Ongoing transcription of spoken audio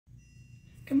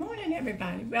Good morning,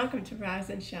 everybody. Welcome to Rise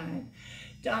and Shine.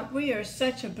 We are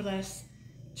such a blessed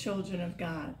children of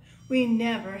God. We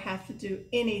never have to do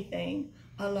anything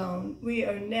alone. We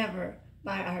are never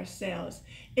by ourselves.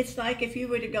 It's like if you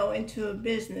were to go into a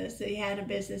business, you had a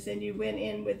business and you went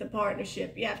in with a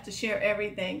partnership. You have to share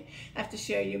everything. You have to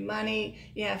share your money.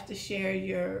 You have to share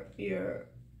your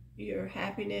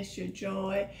happiness, your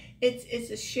joy. It's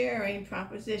a sharing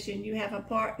proposition. You have a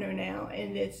partner now,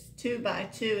 and it's 2 by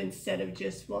 2 instead of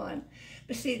just one.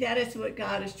 But see, that is what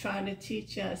God is trying to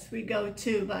teach us. We go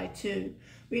 2 by 2.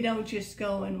 We don't just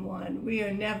go in one. We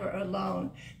are never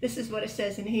alone. This is what it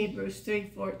says in Hebrews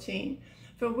 3:14.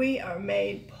 For we are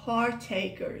made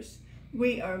partakers.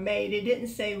 We are made. It didn't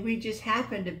say we just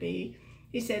happen to be.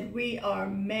 He said we are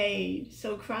made.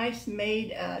 So Christ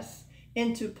made us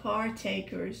into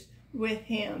partakers with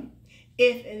him.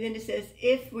 And then it says,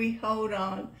 if we hold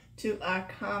on to our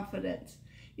confidence.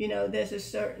 You know, there's a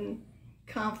certain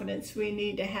confidence we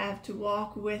need to have to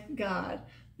walk with God,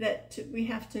 that we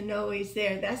have to know he's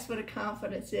there. That's what a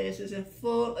confidence is a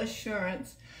full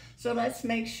assurance. So let's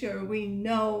make sure we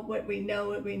know what we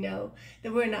know,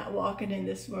 that we're not walking in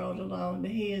this world alone,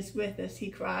 that he is with us. He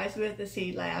cries with us.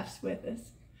 He laughs with us.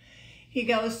 He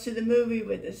goes to the movie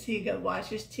with us. He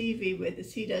watches TV with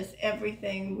us. He does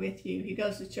everything with you. He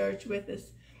goes to church with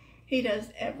us. He does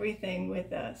everything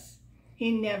with us.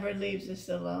 He never leaves us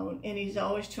alone. And he's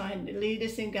always trying to lead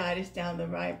us and guide us down the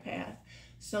right path.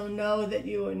 So know that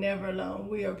you are never alone.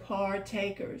 We are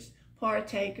partakers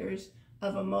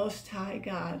of a Most High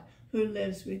God who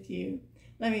lives with you.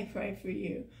 Let me pray for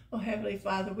you. Oh, Heavenly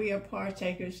Father, we are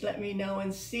partakers. Let me know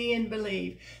and see and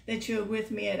believe that you're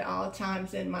with me at all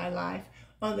times in my life,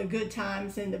 on the good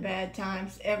times and the bad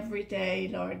times, every day,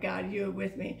 Lord God, you're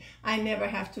with me. I never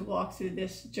have to walk through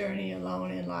this journey alone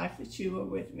in life, that you are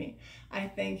with me. I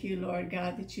thank you, Lord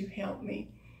God, that you help me.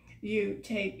 You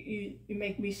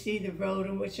make me see the road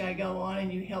in which I go on,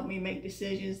 and you help me make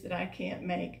decisions that I can't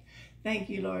make.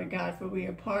 Thank you, Lord God, for we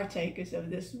are partakers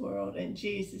of this world. In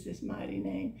Jesus' mighty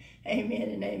name, amen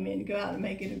and amen. Go out and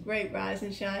make it a great Rise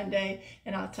and Shine day,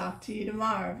 and I'll talk to you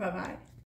tomorrow. Bye-bye.